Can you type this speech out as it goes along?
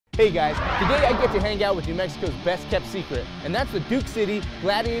Hey guys, today I get to hang out with New Mexico's best kept secret, and that's the Duke City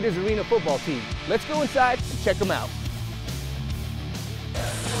Gladiators Arena football team. Let's go inside and check them out.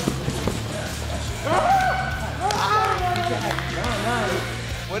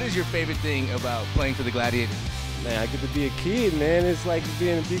 What is your favorite thing about playing for the Gladiators? Man, I get to be a kid, man. It's like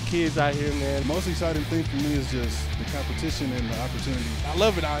being big kids out here, man. The most exciting thing for me is just the competition and the opportunity. I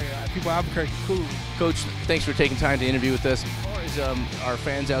love it out here. People out here are cool. Coach, thanks for taking time to interview with us. As far as our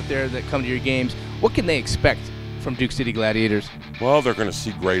fans out there that come to your games, what can they expect from Duke City Gladiators? Well, they're going to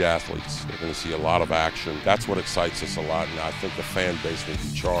see great athletes. They're going to see a lot of action. That's what excites us a lot, and I think the fan base will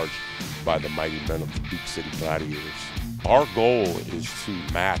be charged by the mighty men of the Duke City Gladiators. Our goal is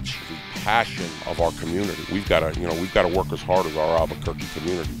to match the passion of our community. We've got to work as hard as our Albuquerque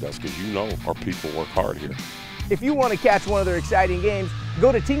community does, because our people work hard here. If you want to catch one of their exciting games,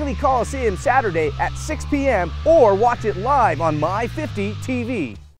 go to Tingley Coliseum Saturday at 6 p.m. or watch it live on My 50 TV.